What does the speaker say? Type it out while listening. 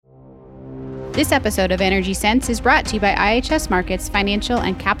This episode of Energy Sense is brought to you by IHS Markit's Financial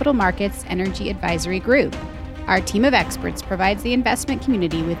and Capital Markets Energy Advisory Group. Our team of experts provides the investment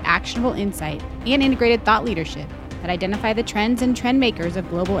community with actionable insight and integrated thought leadership that identify the trends and trend makers of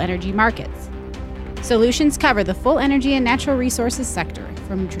global energy markets. Solutions cover the full energy and natural resources sector,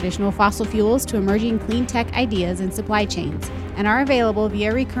 from traditional fossil fuels to emerging clean tech ideas and supply chains, and are available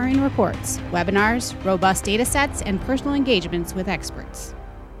via recurring reports, webinars, robust data sets, and personal engagements with experts.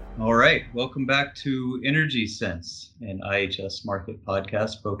 All right, welcome back to Energy Sense, an IHS Markit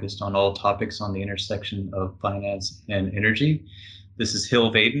podcast focused on all topics on the intersection of finance and energy. This is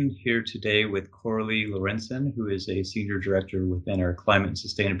Hill Vaden here today with Coralie Lorentzen, who is a senior director within our climate and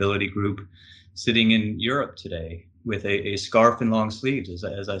sustainability group, sitting in Europe today with a scarf and long sleeves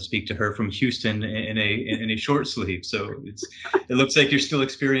as I speak to her from Houston in a short sleeve. So it looks like you're still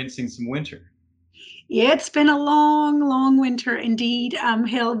experiencing some winter. Yeah, it's been a long winter indeed,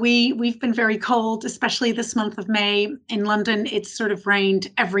 Hill. We've been very cold, especially this month of May. In London, it's sort of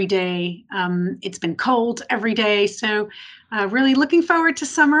rained every day. It's been cold every day. So really looking forward to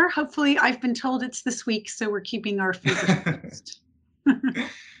summer. Hopefully, I've been told it's this week, so we're keeping our fingers crossed.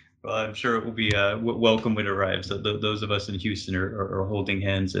 Well, I'm sure it will be welcome when it arrives. Those of us in Houston are holding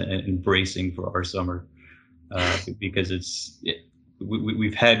hands and bracing for our summer because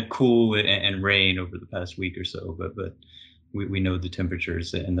we've had cool and rain over the past week or so, but we know the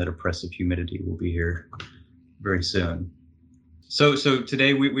temperatures and that oppressive humidity will be here very soon. So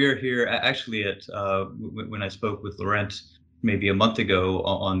today we are here actually at when I spoke with Laurent maybe a month ago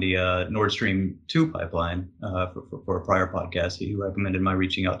on the Nord Stream 2 pipeline for a prior podcast. He recommended my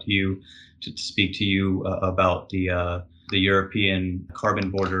reaching out to you to speak to you about the European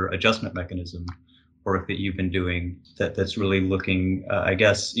carbon border adjustment mechanism work that you've been doing that's really looking, I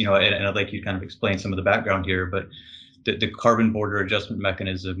guess, and I'd like you to kind of explain some of the background here, but the carbon border adjustment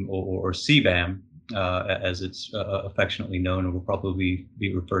mechanism or CBAM, as it's affectionately known and will probably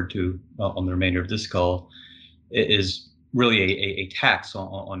be referred to on the remainder of this call, is really a tax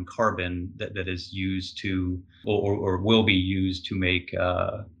on carbon that is used to or will be used to make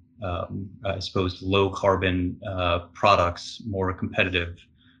I suppose low carbon products more competitive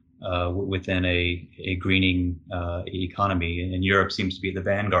within a greening economy, and Europe seems to be the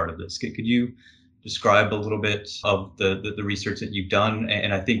vanguard of this. Could you describe a little bit of the research that you've done?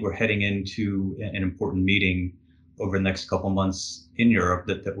 And I think we're heading into an important meeting over the next couple months in Europe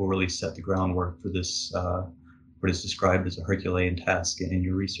that will really set the groundwork for this, what is described as a Herculean task in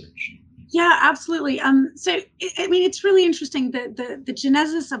your research. Yeah, absolutely. So, I mean, it's really interesting. The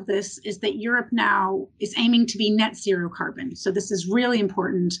genesis of this is that Europe now is aiming to be net zero carbon. So this is really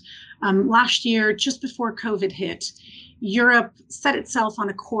important. Last year, just before COVID hit, Europe set itself on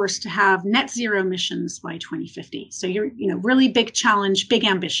a course to have net zero emissions by 2050. So really big challenge, big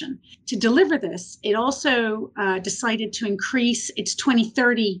ambition. To deliver this, it also decided to increase its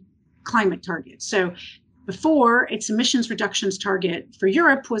 2030 climate target. So before, its emissions reductions target for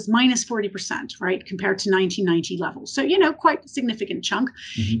Europe was minus 40%, right, compared to 1990 levels. So, quite a significant chunk.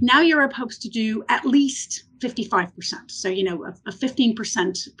 Mm-hmm. Now Europe hopes to do at least 55%. So, a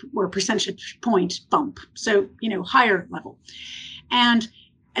 15% or percentage point bump. So, higher level. And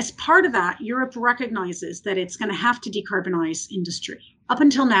as part of that, Europe recognizes that it's going to have to decarbonize industry. Up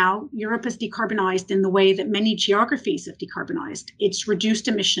until now, Europe has decarbonized in the way that many geographies have decarbonized. It's reduced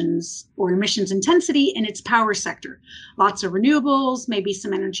emissions or emissions intensity in its power sector. Lots of renewables, maybe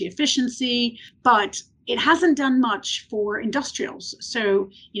some energy efficiency, but it hasn't done much for industrials. So,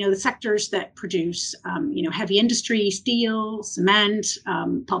 the sectors that produce, heavy industry, steel, cement,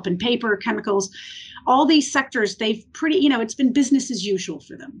 pulp and paper, chemicals, all these sectors, they've it's been business as usual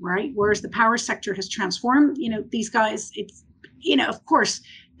for them, right? Whereas the power sector has transformed, these guys, it's, of course,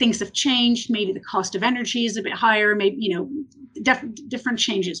 things have changed. Maybe the cost of energy is a bit higher, maybe, different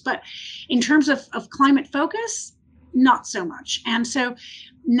changes. But in terms of climate focus, not so much. And so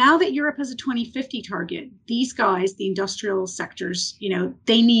now that Europe has a 2050 target, these guys, the industrial sectors,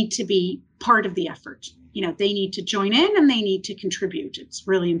 they need to be part of the effort. They need to join in and they need to contribute. It's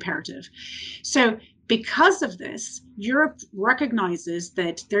really imperative. So because of this, Europe recognizes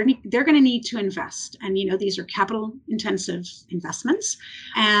that they're going to need to invest. And, these are capital intensive investments,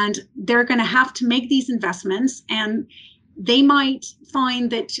 and they're going to have to make these investments. And they might find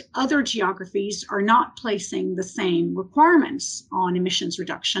that other geographies are not placing the same requirements on emissions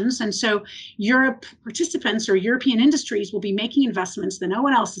reductions. And so Europe participants or European industries will be making investments that no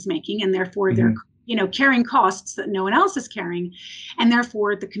one else is making, and therefore they're carrying costs that no one else is carrying, and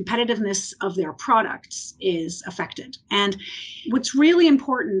therefore the competitiveness of their products is affected. And what's really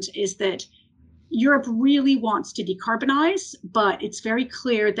important is that Europe really wants to decarbonize, but it's very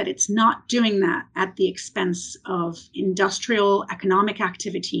clear that it's not doing that at the expense of industrial economic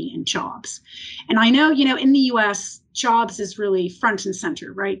activity and jobs. And I know, in the US, jobs is really front and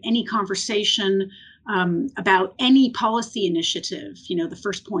center, right? Any conversation about any policy initiative, the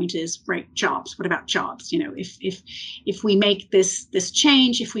first point is, right, jobs. What about jobs? If we make this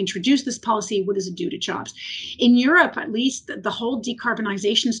change, if we introduce this policy, what does it do to jobs? In Europe, at least, the whole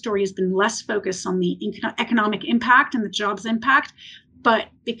decarbonization story has been less focused on the economic impact and the jobs impact. But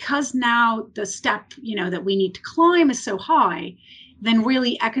because now the step, that we need to climb is so high, then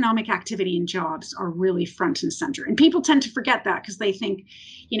really economic activity and jobs are really front and center. And people tend to forget that because they think,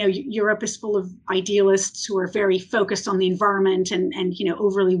 Europe is full of idealists who are very focused on the environment and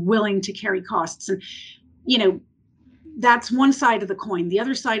overly willing to carry costs. And, that's one side of the coin. The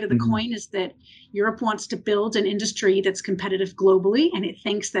other side of the coin is that Europe wants to build an industry that's competitive globally. And it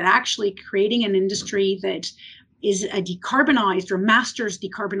thinks that actually creating an industry that is a decarbonized or masters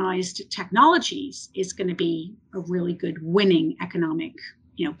decarbonized technologies is going to be a really good winning economic,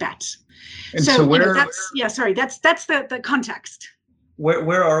 bet. And so where, that's the context.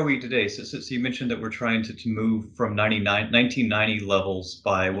 Where are we today? So you mentioned that we're trying to move from 1990 levels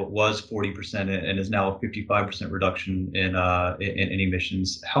by what was 40% and is now a 55% reduction in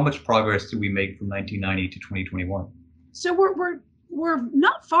emissions. How much progress did we make from 1990 to 2021? So we're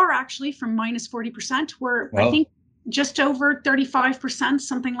not far actually from minus 40%. I think just over 35%,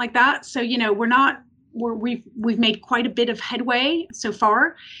 something like that. So, we've made quite a bit of headway so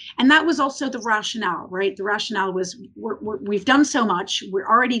far. And that was also the rationale, right? The rationale was we've done so much. We're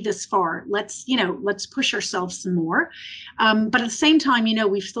already this far. Let's push ourselves some more. But at the same time,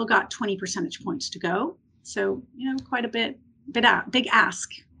 we've still got 20 percentage points to go. So, quite a big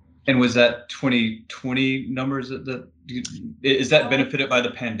ask. And was that 2020 numbers that is that benefited by the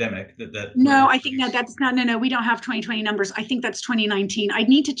pandemic? No, I think that's no. We don't have 2020 numbers. I think that's 2019. I'd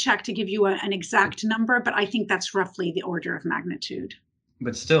need to check to give you an exact number, but I think that's roughly the order of magnitude.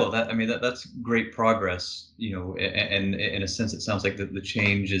 But still, that's great progress, and in a sense, it sounds like the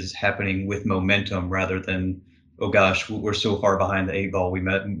change is happening with momentum rather than, oh gosh, we're so far behind the 8 ball, we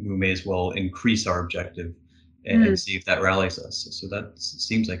may as well increase our objective and see if that rallies us. So that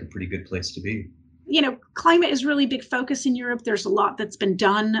seems like a pretty good place to be. Climate is really big focus in Europe. There's a lot that's been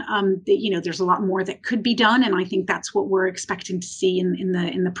done. There's a lot more that could be done, and I think that's what we're expecting to see in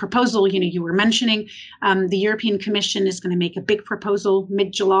the proposal. You were mentioning the European Commission is going to make a big proposal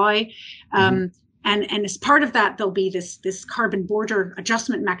mid-July. And as part of that, there'll be this carbon border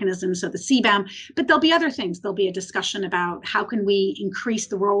adjustment mechanism, so the CBAM, but there'll be other things. There'll be a discussion about how can we increase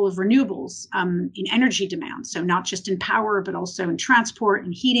the role of renewables in energy demand, so not just in power, but also in transport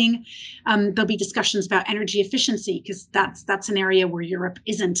and heating. There'll be discussions about energy efficiency, because that's an area where Europe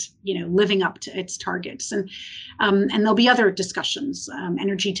isn't living up to its targets. And there'll be other discussions.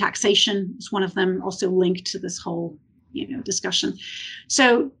 Energy taxation is one of them, also linked to this whole discussion.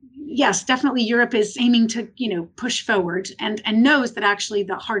 So yes, definitely Europe is aiming to, push forward and knows that actually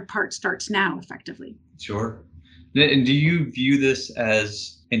the hard part starts now effectively. Sure. And do you view this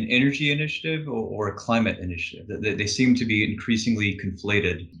as an energy initiative or a climate initiative? They seem to be increasingly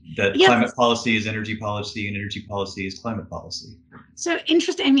conflated, that climate policy is energy policy and energy policy is climate policy. So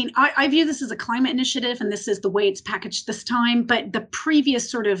interesting. I view this as a climate initiative, and this is the way it's packaged this time. But the previous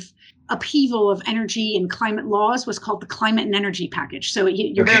sort of upheaval of energy and climate laws was called the Climate and Energy Package. So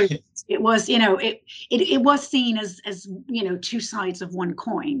it was seen as two sides of one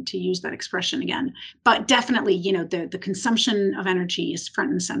coin, to use that expression again. But definitely, the consumption of energy is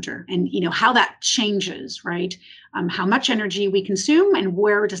front and center, and how that changes, right? How much energy we consume and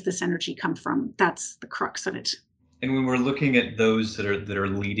where does this energy come from? That's the crux of it. And when we're looking at those that are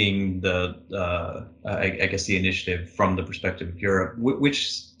leading the initiative from the perspective of Europe, which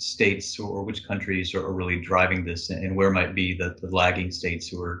states or which countries are really driving this, and where might be the lagging states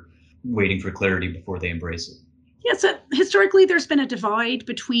who are waiting for clarity before they embrace it? Yeah, so historically there's been a divide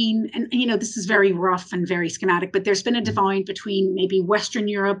between, and this is very rough and very schematic, but there's been a divide between maybe Western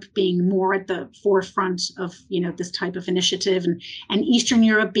Europe being more at the forefront of this type of initiative, and Eastern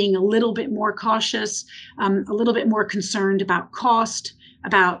Europe being a little bit more cautious, a little bit more concerned about cost,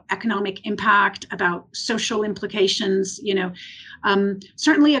 about economic impact, about social implications.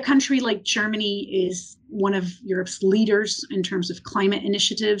 Certainly a country like Germany is one of Europe's leaders in terms of climate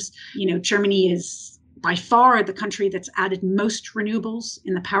initiatives. Germany is by far the country that's added most renewables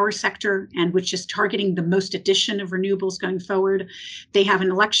in the power sector and which is targeting the most addition of renewables going forward. They have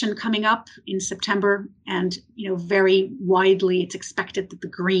an election coming up in September, and very widely it's expected that the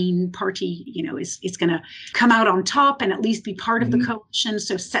Green Party is going to come out on top and at least be part of the coalition,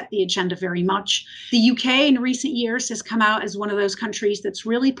 so set the agenda very much. The UK in recent years has come out as one of those countries that's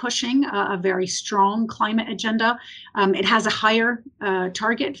really pushing a very strong climate agenda. It has a higher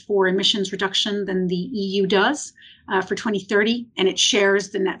target for emissions reduction than the EU does for 2030, and it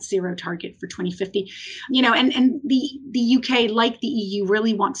shares the net zero target for 2050. And the UK, like the EU,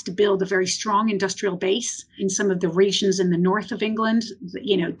 really wants to build a very strong industrial base in some of the regions in the north of England,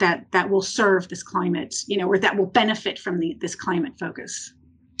 that will serve this climate, or that will benefit from this climate focus.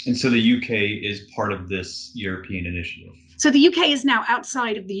 And so the UK is part of this European initiative. So the UK is now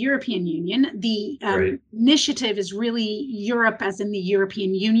outside of the European Union. The initiative is really Europe, as in the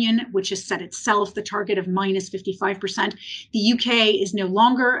European Union, which has set itself the target of minus 55%. The UK is no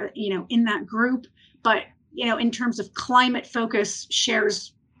longer, in that group, but, in terms of climate focus,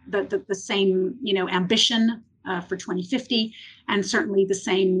 shares the same, ambition for 2050, and certainly the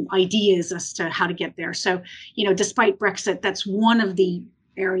same ideas as to how to get there. So, despite Brexit, that's one of the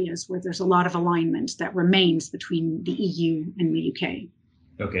areas where there's a lot of alignment that remains between the EU and the UK.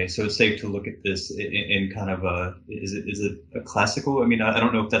 Okay, so it's safe to look at this in kind of is it a classical? I mean, I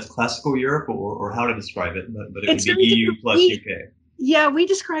don't know if that's classical Europe or how to describe it, but it would be EU plus UK. Yeah, we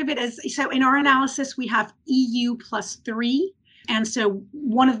describe it as, so in our analysis, we have EU plus 3. And so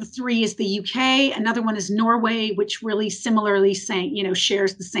one of the 3 is the UK, another one is Norway, which really similarly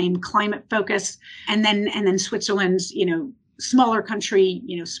shares the same climate focus. And then Switzerland, smaller country,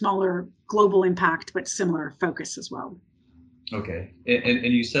 smaller global impact, but similar focus as well. Okay,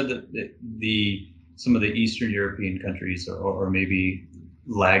 and you said that some of the Eastern European countries are maybe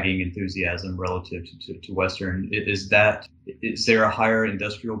lagging enthusiasm relative to Western. Is there a higher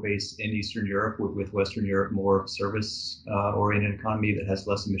industrial base in Eastern Europe with Western Europe more service oriented economy that has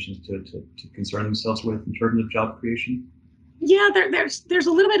less emissions to concern themselves with in terms of job creation? Yeah, there's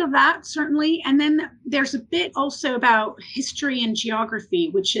a little bit of that, certainly. And then there's a bit also about history and geography,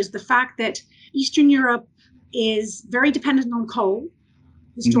 which is the fact that Eastern Europe is very dependent on coal.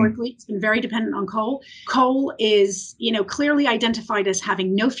 Historically, It's been very dependent on coal. Coal is, clearly identified as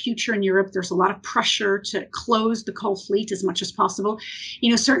having no future in Europe. There's a lot of pressure to close the coal fleet as much as possible.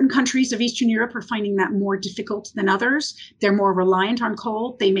 Certain countries of Eastern Europe are finding that more difficult than others. They're more reliant on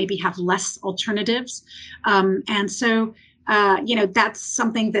coal. They maybe have less alternatives. And so that's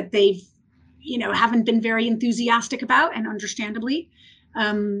something that they've, haven't been very enthusiastic about, and understandably.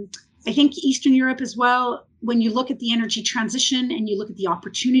 I think Eastern Europe as well, when you look at the energy transition and you look at the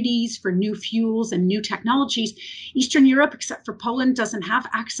opportunities for new fuels and new technologies, Eastern Europe, except for Poland, doesn't have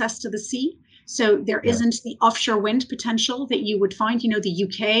access to the sea. So there isn't the offshore wind potential that you would find, the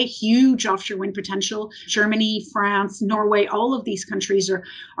UK, huge offshore wind potential, Germany, France, Norway, all of these countries are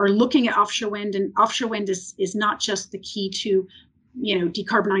looking at offshore wind, and offshore wind is not just the key to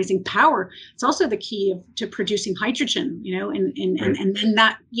decarbonizing power. It's also the key to producing hydrogen, and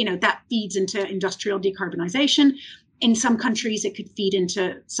that feeds into industrial decarbonization. In some countries, it could feed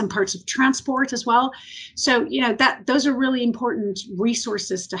into some parts of transport as well. So, those are really important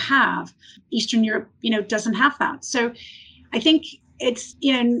resources to have. Eastern Europe, doesn't have that. So I think it's,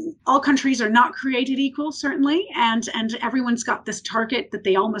 all countries are not created equal, certainly. And everyone's got this target that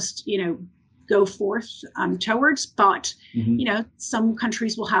they almost, go forth towards, but some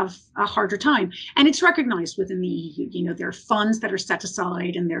countries will have a harder time, and it's recognized within the EU. There are funds that are set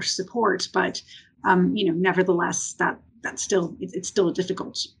aside and there's support, but nevertheless, it's still a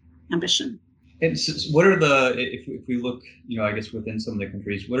difficult ambition. And so what are if we look, I guess within some of the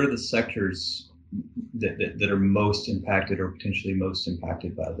countries, what are the sectors that are most impacted or potentially most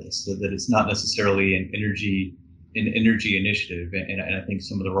impacted by this? So that it's not necessarily an energy initiative, and I think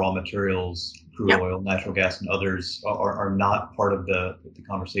some of the raw materials, crude oil, natural gas, and others are not part of the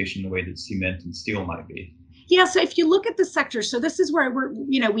conversation the way that cement and steel might be. Yeah, so if you look at the sector, so this is where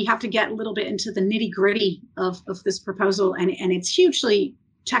we have to get a little bit into the nitty gritty of this proposal, and it's hugely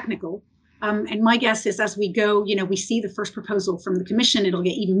technical. And my guess is as we go, we see the first proposal from the Commission, it'll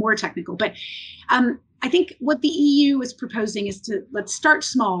get even more technical. But I think what the EU is proposing is let's start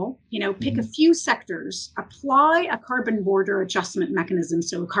small, pick a few sectors, apply a carbon border adjustment mechanism,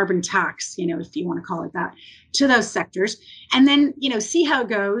 so a carbon tax, if you want to call it that, to those sectors, and then, see how it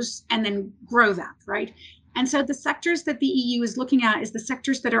goes, and then grow that, right? And so the sectors that the EU is looking at is the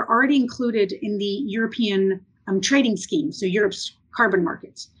sectors that are already included in the European trading scheme, so Europe's carbon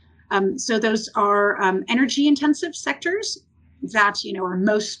markets. So those are energy intensive sectors that, are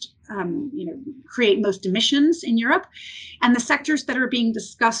most create most emissions in Europe. And the sectors that are being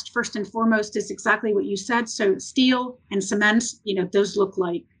discussed first and foremost is exactly what you said. So steel and cement, those look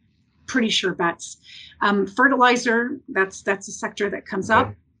like pretty sure bets. Fertilizer, that's a sector that comes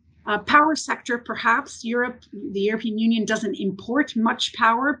up. Power sector, perhaps. The European Union doesn't import much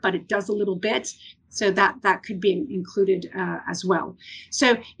power, but it does a little bit. So that could be included as well.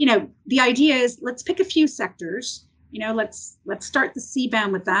 So, the idea is let's pick a few sectors, let's start the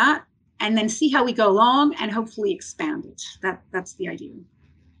CBAM with that and then see how we go along and hopefully expand it. That's the idea.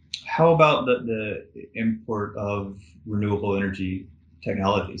 How about the import of renewable energy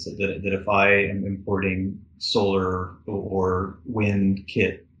technologies? That if I am importing solar or wind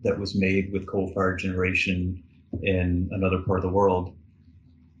kit that was made with coal-fired generation in another part of the world,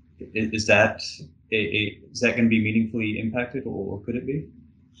 is that going to be meaningfully impacted, or could it be?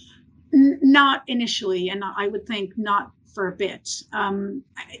 Not initially, and I would think not for a bit.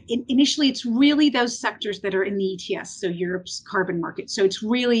 Initially, it's really those sectors that are in the ETS, so Europe's carbon market. So it's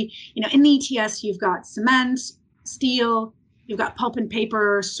really, in the ETS, you've got cement, steel, you've got pulp and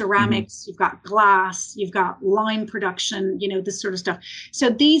paper, ceramics, you've got glass, you've got lime production, this sort of stuff. So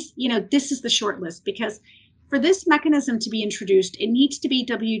these, this is the short list, because for this mechanism to be introduced, it needs to be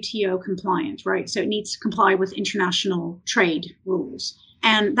WTO compliant, right? So it needs to comply with international trade rules.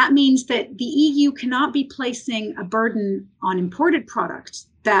 And that means that the EU cannot be placing a burden on imported products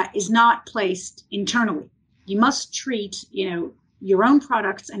that is not placed internally. You must treat, your own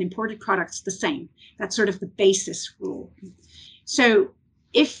products and imported products the same. That's sort of the basis rule. So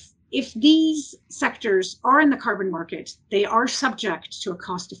if these sectors are in the carbon market, they are subject to a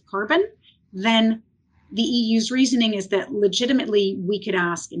cost of carbon, then the EU's reasoning is that legitimately we could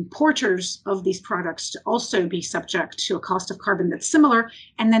ask importers of these products to also be subject to a cost of carbon that's similar,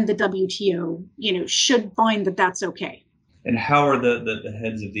 and then the WTO, should find that that's okay. And how are the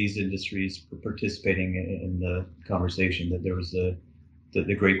heads of these industries participating in the conversation? That there was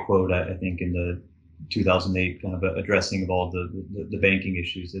the great quote, I think, in the 2008 kind of addressing of all the banking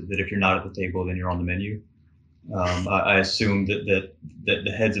issues, that if you're not at the table, then you're on the menu. I assume that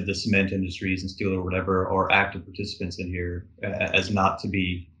the heads of the cement industries and steel or whatever are active participants in here, as not to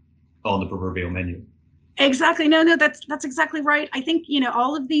be on the proverbial menu. Exactly. No, that's exactly right. I think,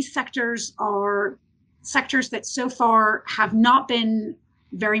 all of these sectors are sectors that so far have not been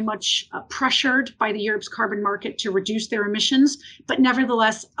very much pressured by the Europe's carbon market to reduce their emissions, but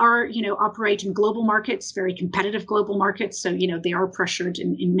nevertheless are, operate in global markets, very competitive global markets. So, they are pressured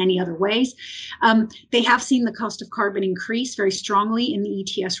in many other ways. They have seen the cost of carbon increase very strongly in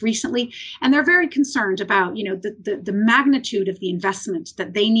the ETS recently, and they're very concerned about, the magnitude of the investment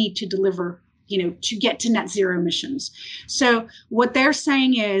that they need to deliver, to get to net zero emissions. So what they're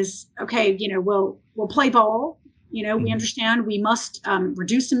saying is, okay, we'll play ball. We understand we must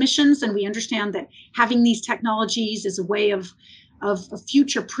reduce emissions, and we understand that having these technologies is a way of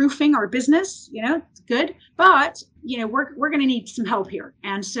future proofing our business. It's good, but we're going to need some help here.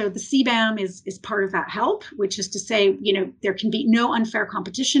 And so the CBAM is part of that help, which is to say, there can be no unfair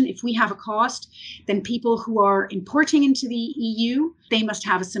competition. If we have a cost, then people who are importing into the EU, they must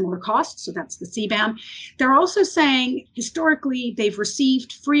have a similar cost. So that's the CBAM. They're also saying historically they've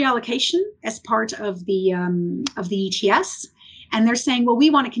received free allocation as part of the ETS, and they're saying, well, we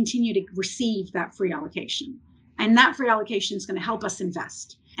want to continue to receive that free allocation, and that free allocation is going to help us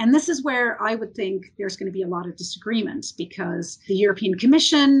invest. And this is where I would think there's going to be a lot of disagreements, because the European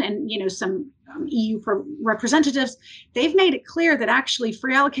Commission and some EU representatives, they've made it clear that actually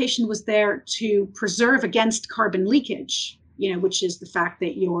free allocation was there to preserve against carbon leakage, which is the fact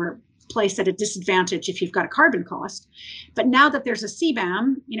that you're placed at a disadvantage if you've got a carbon cost. But now that there's a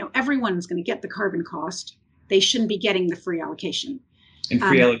CBAM, everyone's going to get the carbon cost. They shouldn't be getting the free allocation. And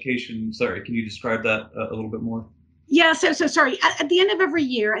free allocation, sorry, can you describe that a little bit more? Yeah, so sorry. At the end of every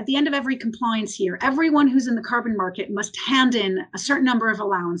year, at the end of every compliance year, everyone who's in the carbon market must hand in a certain number of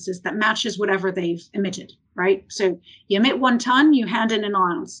allowances that matches whatever they've emitted, right? So you emit 1 ton, you hand in an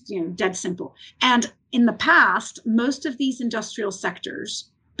allowance, dead simple. And in the past, most of these industrial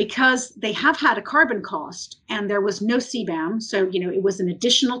sectors, because they have had a carbon cost and there was no CBAM, so it was an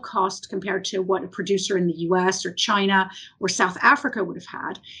additional cost compared to what a producer in the US or China or South Africa would have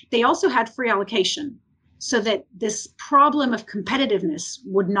had, they also had free allocation, so that this problem of competitiveness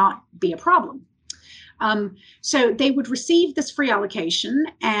would not be a problem. So they would receive this free allocation,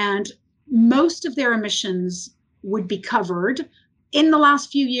 and most of their emissions would be covered. In the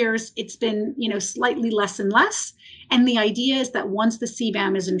last few years, it's been slightly less and less. And the idea is that once the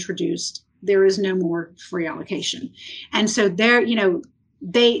CBAM is introduced, there is no more free allocation. And so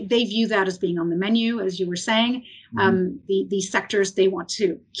they view that as being on the menu, as you were saying. These sectors they want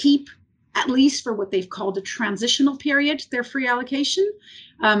to keep, at least for what they've called a transitional period, their free allocation,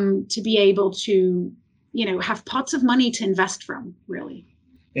 to be able to, have pots of money to invest from, really.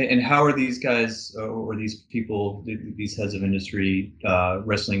 And how are these guys or these people, these heads of industry,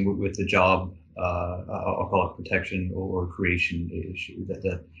 wrestling with the job, I'll call it protection or creation issue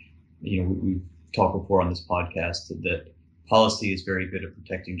that we've talked before on this podcast that policy is very good at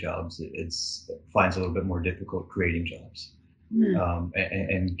protecting jobs. It finds a little bit more difficult creating jobs.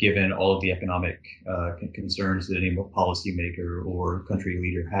 And given all of the economic concerns that any policymaker or country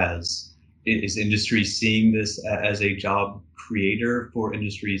leader has, is industry seeing this as a job creator for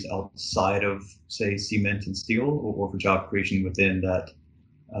industries outside of, say, cement and steel, or for job creation within that?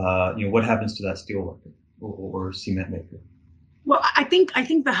 What happens to that steel worker or cement maker? Well, I think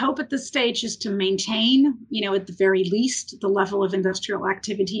the hope at this stage is to maintain, at the very least, the level of industrial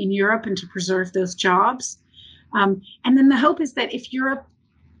activity in Europe and to preserve those jobs. And then the hope is that if Europe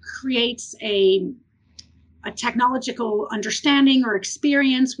creates a technological understanding or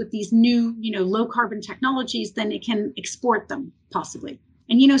experience with these new, low carbon technologies, then it can export them possibly.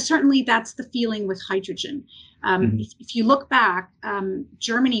 And, certainly that's the feeling with hydrogen. If you look back,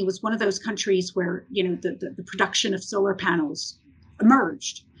 Germany was one of those countries where, the production of solar panels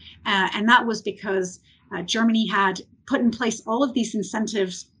emerged. And that was because Germany had put in place all of these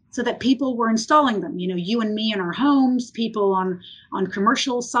incentives so that people were installing them, you and me in our homes, people on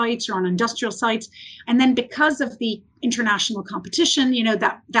commercial sites or on industrial sites. And then because of the international competition,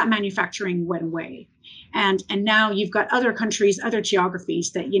 that manufacturing went away. And now you've got other countries, other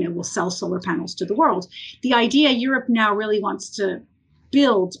geographies that, will sell solar panels to the world. The idea Europe now really wants to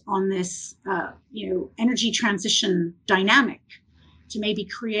build on this, energy transition dynamic to maybe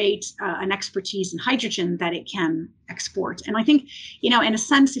create an expertise in hydrogen that it can export. And I think, in a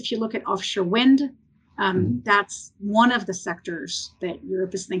sense, if you look at offshore wind, that's one of the sectors that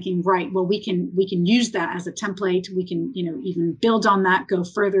Europe is thinking, right, well, we can use that as a template. We can, even build on that, go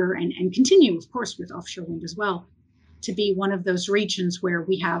further and continue, of course, with offshore wind as well, to be one of those regions where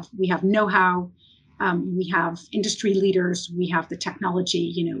we have know-how, we have industry leaders, we have the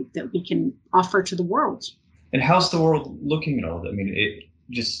technology, that we can offer to the world. And how's the world looking at all that? I mean, it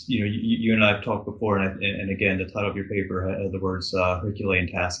just, you and I have talked before, and again, the title of your paper had the words Herculean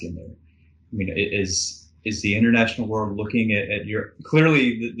task in there. I mean, is the international world looking at your,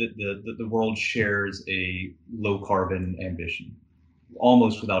 clearly the world shares a low carbon ambition,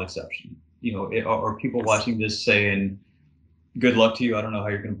 almost without exception. Are people watching this saying, good luck to you, I don't know how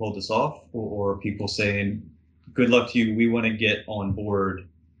you're going to pull this off, or people saying, good luck to you, we want to get on board,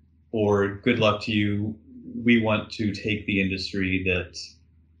 or good luck to you, we want to take the industry that,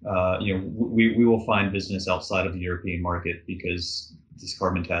 we will find business outside of the European market because this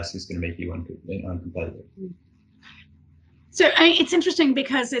carbon task is going to make you uncompetitive. So it's interesting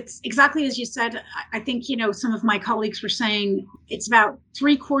because it's exactly as you said. I think, some of my colleagues were saying it's about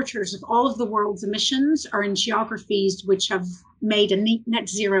 3/4 of all of the world's emissions are in geographies which have made a net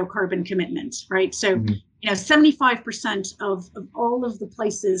zero carbon commitment, right? So, 75% of all of the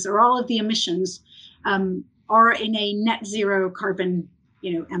places or all of the emissions are in a net zero carbon,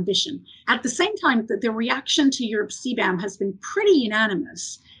 ambition. At the same time, the reaction to Europe's CBAM has been pretty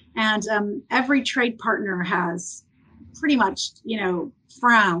unanimous, and every trade partner has pretty much,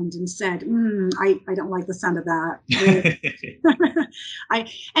 frowned and said, I don't like the sound of that.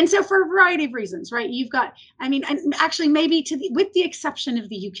 And so for a variety of reasons, right? You've got, and actually maybe with the exception of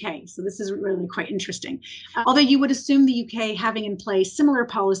the UK. So this is really quite interesting. Although you would assume the UK having in place similar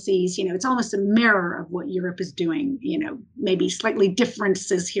policies, it's almost a mirror of what Europe is doing, maybe slightly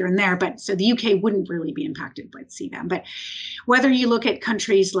differences here and there, but so the UK wouldn't really be impacted by the CBAM. But whether you look at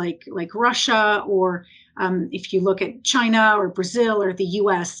countries like Russia, or if you look at China or Brazil or the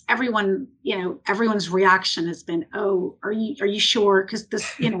US, everyone's reaction has been, oh, are you sure? Because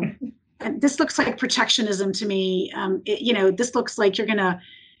this, this looks like protectionism to me. This looks like you're going to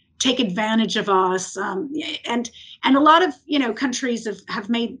take advantage of us. And a lot of, countries have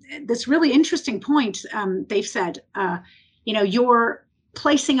made this really interesting point. They've said, you're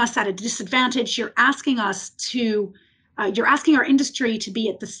placing us at a disadvantage. You're asking us to you're asking our industry to be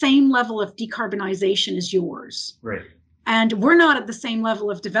at the same level of decarbonization as yours. Right. And we're not at the same level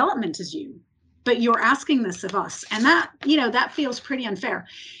of development as you, but you're asking this of us. And that, that feels pretty unfair.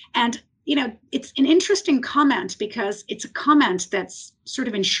 And, it's an interesting comment because it's a comment that's sort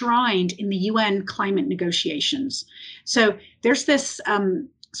of enshrined in the UN climate negotiations. So there's this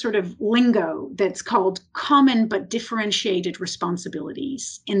sort of lingo that's called common but differentiated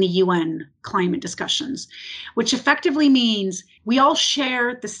responsibilities in the UN climate discussions, which effectively means we all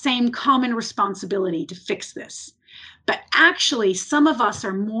share the same common responsibility to fix this. But actually, some of us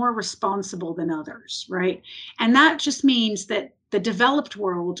are more responsible than others, right? And that just means that the developed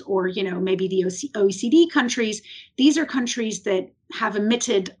world, or maybe the OECD countries, these are countries that have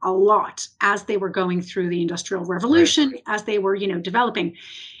emitted a lot as they were going through the Industrial Revolution, right, as they were developing.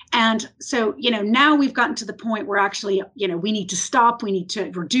 And so now we've gotten to the point where actually we need to stop, we need to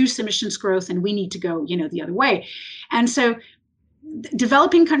reduce emissions growth, and we need to go the other way. And so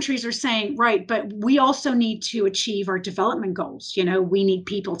developing countries are saying, right, but we also need to achieve our development goals. We need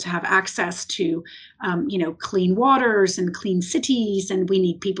people to have access to, clean waters and clean cities, and we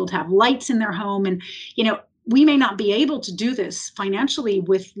need people to have lights in their home. And, we may not be able to do this financially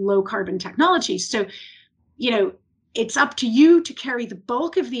with low carbon technologies. So, it's up to you to carry the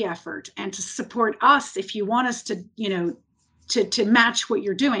bulk of the effort and to support us if you want us to, to match what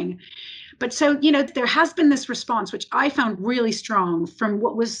you're doing. But so, there has been this response, which I found really strong from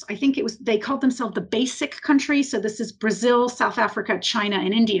they called themselves the basic countries. So this is Brazil, South Africa, China,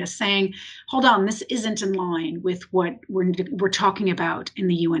 and India saying, hold on, this isn't in line with what we're talking about in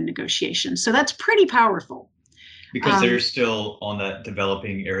the UN negotiations. So that's pretty powerful. Because they're still on that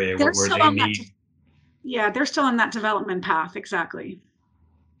developing area where they need. They're still on that development path. Exactly.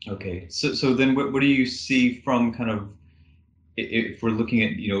 Okay. So then what do you see from kind of, if we're looking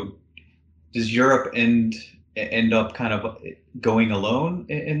at, does Europe end up kind of going alone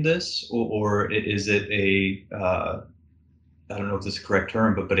in this, or is it I don't know if this is the correct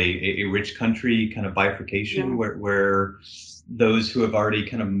term, but a rich country kind of bifurcation where those who have already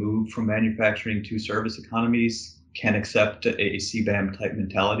kind of moved from manufacturing to service economies can accept a CBAM type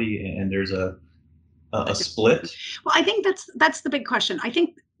mentality, and there's a split? Well, I think that's the big question. I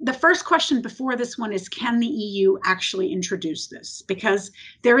think the first question before this one is, can the EU actually introduce this? Because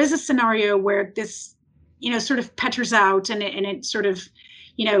there is a scenario where this, sort of peters out and it sort of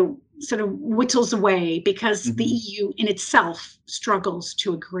whittles away because the EU in itself struggles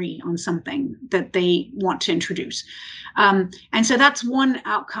to agree on something that they want to introduce. And so that's one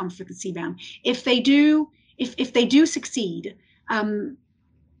outcome for the CBAM. If they do succeed,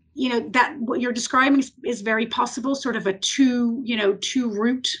 that what you're describing is very possible, sort of a two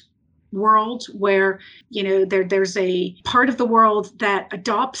route world where, there's a part of the world that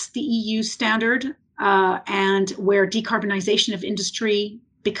adopts the EU standard and where decarbonization of industry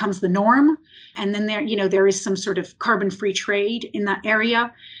becomes the norm. And then there is some sort of carbon-free trade in that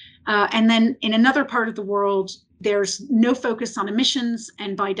area. And then in another part of the world, there's no focus on emissions,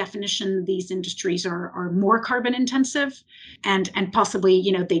 and by definition, these industries are more carbon intensive, and possibly,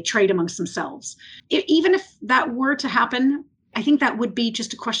 they trade amongst themselves. Even if that were to happen, I think that would be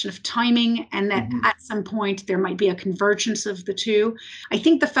just a question of timing, and that at some point there might be a convergence of the two. I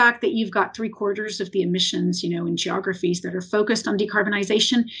think the fact that you've got 3/4 of the emissions, in geographies that are focused on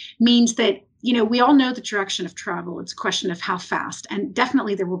decarbonization means that, we all know the direction of travel. It's a question of how fast. And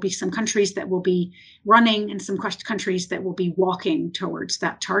definitely there will be some countries that will be running and some countries that will be walking towards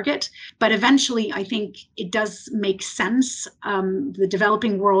that target. But eventually, I think it does make sense. The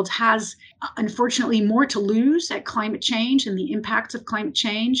developing world has, unfortunately, more to lose at climate change and the impacts of climate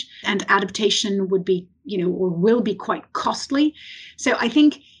change. And adaptation would be, or will be quite costly. So I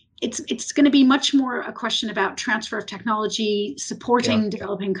think it's going to be much more a question about transfer of technology, supporting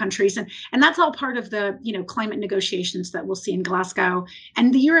developing countries. And that's all part of the, climate negotiations that we'll see in Glasgow.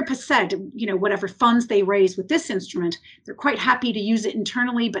 And Europe has said, whatever funds they raise with this instrument, they're quite happy to use it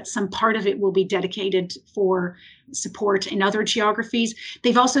internally, but some part of it will be dedicated for support in other geographies.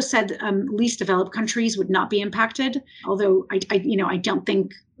 They've also said least developed countries would not be impacted, although I don't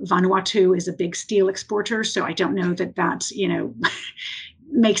think Vanuatu is a big steel exporter, so I don't know that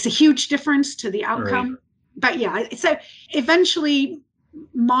makes a huge difference to the outcome. Right. But so eventually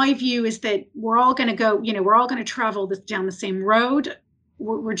my view is that we're all going to go, we're all going to travel down the same road.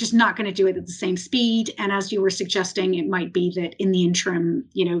 We're just not going to do it at the same speed. And as you were suggesting, it might be that in the interim,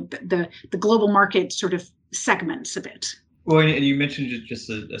 the global market sort of segments a bit. Well, and you mentioned just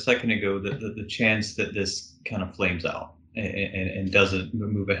a second ago the chance that this kind of flames out and doesn't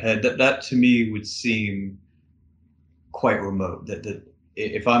move ahead. That to me would seem quite remote. That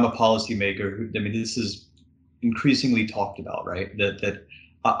if I'm a policymaker, this is increasingly talked about, right? That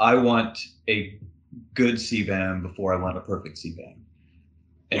I want a good CBAM before I want a perfect CBAM.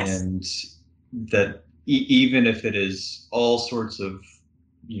 Yes. And that even if it is all sorts of,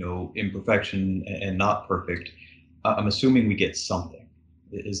 imperfection and not perfect, I'm assuming we get something.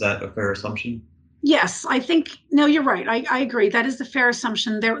 Is that a fair assumption? Yes, I think, no, you're right. I agree. That is a fair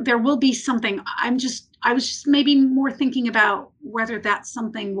assumption. There will be something. I was just maybe more thinking about whether that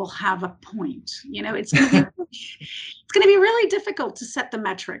something will have a point. It's going to be it's going to be really difficult to set the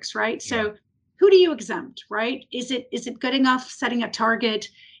metrics, right? Yeah. So who do you exempt, right? Is it good enough setting a target?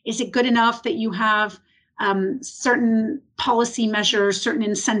 Is it good enough that you have certain policy measures, certain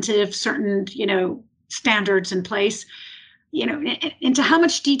incentives, certain, standards in place? Into how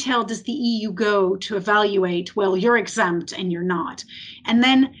much detail does the EU go to evaluate, well, you're exempt and you're not? And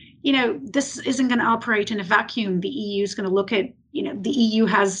then, this isn't going to operate in a vacuum. The EU is going to look at, the EU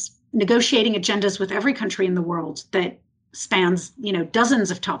has negotiating agendas with every country in the world that spans, dozens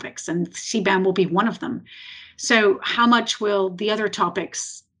of topics, and CBAM will be one of them. So how much will the other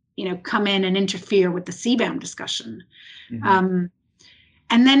topics, come in and interfere with the CBAM discussion? Mm-hmm.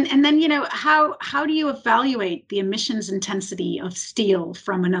 And then, how do you evaluate the emissions intensity of steel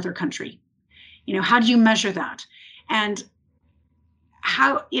from another country? How do you measure that? And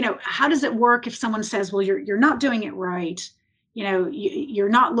how does it work if someone says, well, you're not doing it right? You're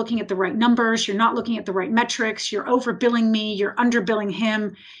not looking at the right numbers. You're not looking at the right metrics. You're overbilling me. You're underbilling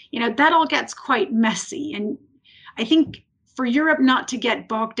him. That all gets quite messy. And I think for Europe not to get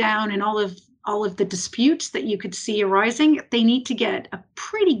bogged down in all of the disputes that you could see arising, they need to get a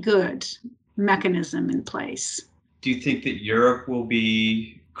pretty good mechanism in place. Do you think that Europe will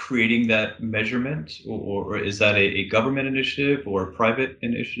be creating that measurement, or is that a government initiative or a private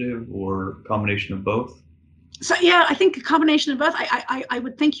initiative or a combination of both? So yeah, I think a combination of both. I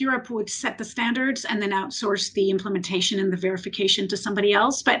would think Europe would set the standards and then outsource the implementation and the verification to somebody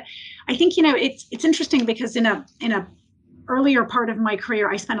else. But I think it's interesting because in a earlier part of my career,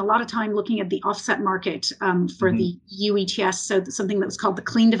 I spent a lot of time looking at the offset market for the EU ETS, so something that was called the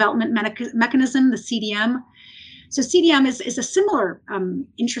Clean Development Mechanism, the CDM. So CDM is a similar,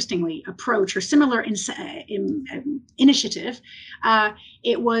 interestingly, approach or similar initiative.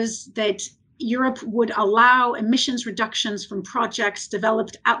 It was that Europe would allow emissions reductions from projects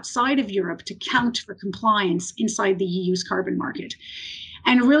developed outside of Europe to count for compliance inside the EU's carbon market.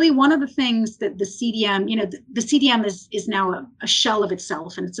 And really, one of the things that the CDM, the CDM is now a shell of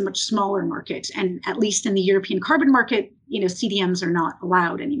itself, and it's a much smaller market. And at least in the European carbon market, CDMs are not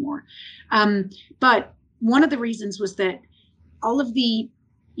allowed anymore. But one of the reasons was that all of the,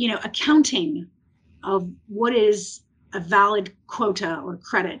 accounting of what is a valid quota or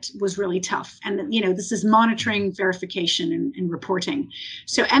credit was really tough. And, this is monitoring, verification, and reporting.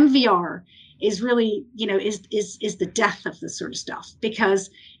 So MVR is really, is the death of this sort of stuff, because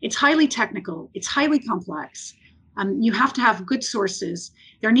it's highly technical, it's highly complex. You have to have good sources.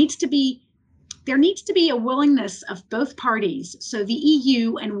 There needs to be a willingness of both parties. So the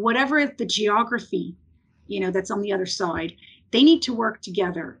EU and whatever the geography, that's on the other side, they need to work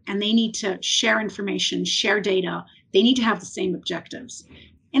together and they need to share information, share data. They need to have the same objectives.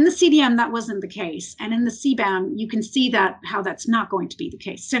 In the CDM, that wasn't the case. And in the CBAM, you can see how that's not going to be the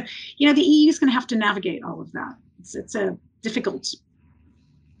case. So, the EU is going to have to navigate all of that. It's a difficult.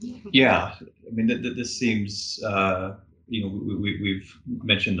 Yeah, I mean, this seems, we've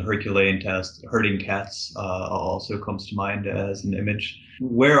mentioned the Herculean test. Herding cats also comes to mind as an image.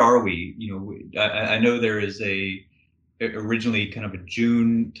 Where are we? I know there is originally kind of a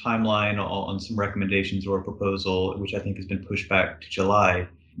June timeline on some recommendations or a proposal, which I think has been pushed back to July.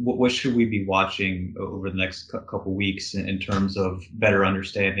 What should we be watching over the next couple weeks in terms of better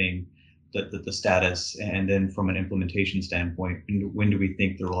understanding the status, and then from an implementation standpoint, when do we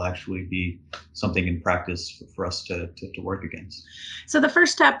think there will actually be something in practice for us to work against? So the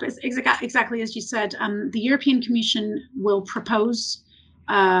first step is exactly as you said. The European Commission will propose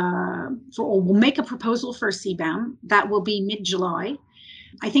will make a proposal for a CBAM that will be mid-July.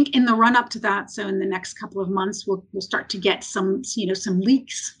 I think in the run up to that, so in the next couple of months, we'll start to get some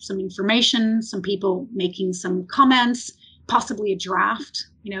leaks, some information, some people making some comments, possibly a draft,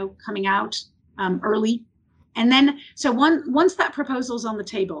 coming out early. And then, so once that proposal is on the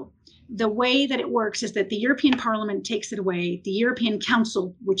table, the way that it works is that the European Parliament takes it away. The European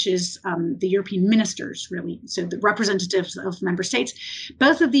Council, which is the European ministers, really, so the representatives of member states,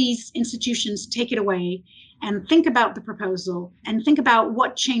 both of these institutions take it away and think about the proposal and think about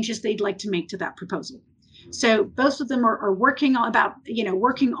what changes they'd like to make to that proposal. So both of them are working on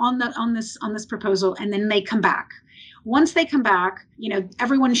this proposal, and then they come back. Once they come back,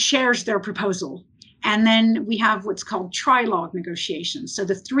 everyone shares their proposal. And then we have what's called trilogue negotiations. So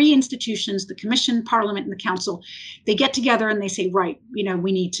the three institutions, the Commission, Parliament, and the Council, they get together and they say, right, we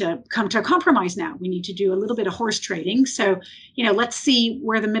need to come to a compromise now. We need to do a little bit of horse trading. So, let's see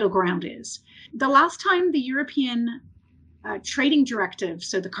where the middle ground is. The last time the European trading directive,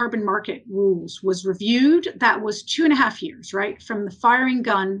 so the carbon market rules, was reviewed, that was 2.5 years, right? From the firing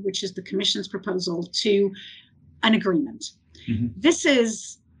gun, which is the Commission's proposal, to an agreement. Mm-hmm. This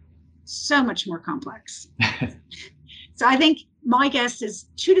is so much more complex. So I think my guess is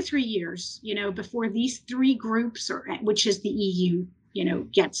 2 to 3 years, before these three groups, which is the EU,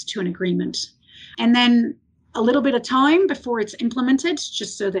 gets to an agreement. And then a little bit of time before it's implemented,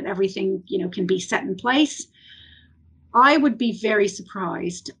 just so that everything, can be set in place. I would be very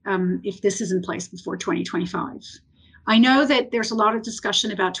surprised if this is in place before 2025. I know that there's a lot of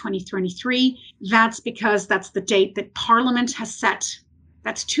discussion about 2023. That's because that's the date that Parliament has set.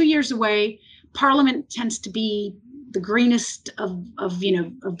 That's 2 years away. Parliament tends to be the greenest of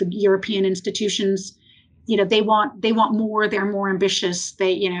the European institutions. They want more. They're more ambitious.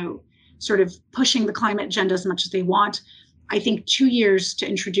 They, sort of pushing the climate agenda as much as they want. I think 2 years to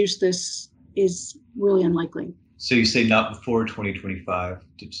introduce this is really unlikely. So you say not before 2025,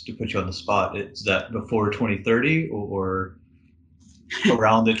 just to put you on the spot. Is that before 2030 or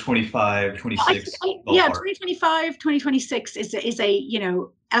around the 25, 26? Yeah, 2025, 2026 is a,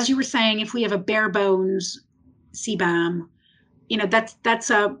 as you were saying, if we have a bare bones CBAM, that's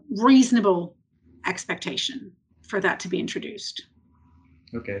a reasonable expectation for that to be introduced.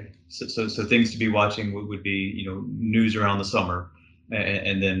 Okay, so things to be watching would be, news around the summer,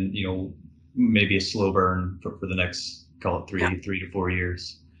 and then, maybe a slow burn for the next, call it 3 to 4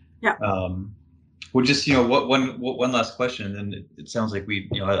 years. Yeah. Well, just, one last question, and then it sounds like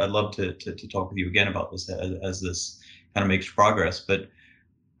I'd love to talk with you again about this as this kind of makes progress. But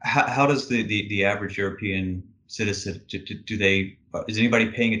how does the average European citizen, is anybody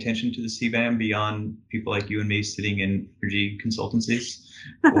paying attention to the CBAM beyond people like you and me sitting in energy consultancies,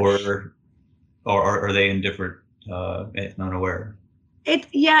 or are they indifferent and unaware?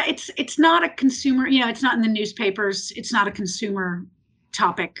 It's not a consumer, it's not in the newspapers. It's not a consumer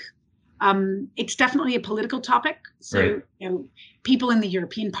topic. It's definitely a political topic. So, right. People in the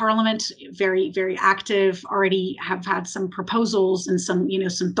European Parliament, very, very active, already have had some proposals and some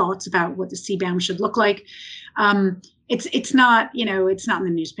thoughts about what the CBAM should look like. It's not, it's not in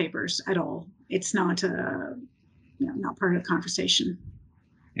the newspapers at all. It's not, not part of the conversation.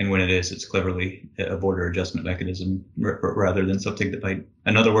 And when it is, it's cleverly a border adjustment mechanism rather than something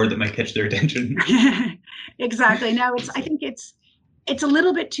another word that might catch their attention. Exactly. No, I think it's a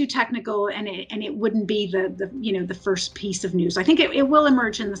little bit too technical, and it wouldn't be the first piece of news. I think it will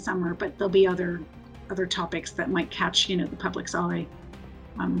emerge in the summer, but there'll be other topics that might catch the public's eye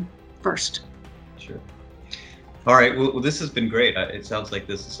first. Sure. All right. Well, this has been great. It sounds like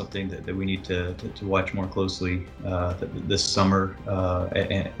this is something that we need to watch more closely this summer,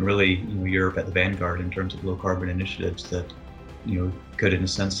 and really, Europe at the vanguard in terms of low carbon initiatives that, could, in a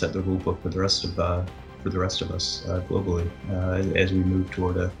sense, set the rule book for the rest of us globally as we move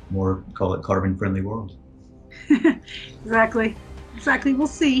toward a more, call it, carbon-friendly world. Exactly. We'll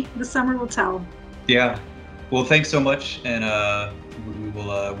see. The summer will tell. Yeah. Well, thanks so much, and we will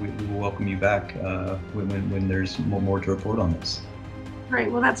welcome you back when there's more to report on this. Great.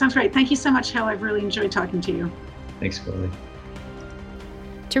 Well, that sounds great. Thank you so much, Hill. I've really enjoyed talking to you. Thanks, Carly.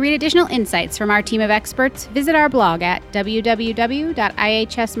 To read additional insights from our team of experts, visit our blog at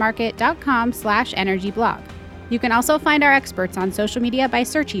www.ihsmarket.com/energyblog. You can also find our experts on social media by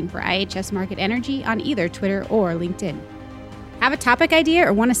searching for IHS Markit Energy on either Twitter or LinkedIn. Have a topic idea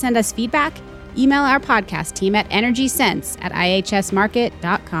or want to send us feedback? Email our podcast team at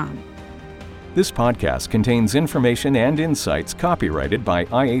energysense@ihsmarkit.com. This podcast contains information and insights copyrighted by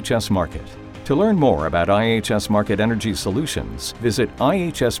IHS Markit. To learn more about IHS Markit Energy Solutions, visit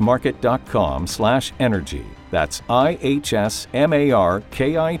ihsmarkit.com/energy. That's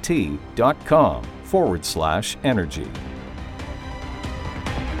ihsmarkit.com/energy.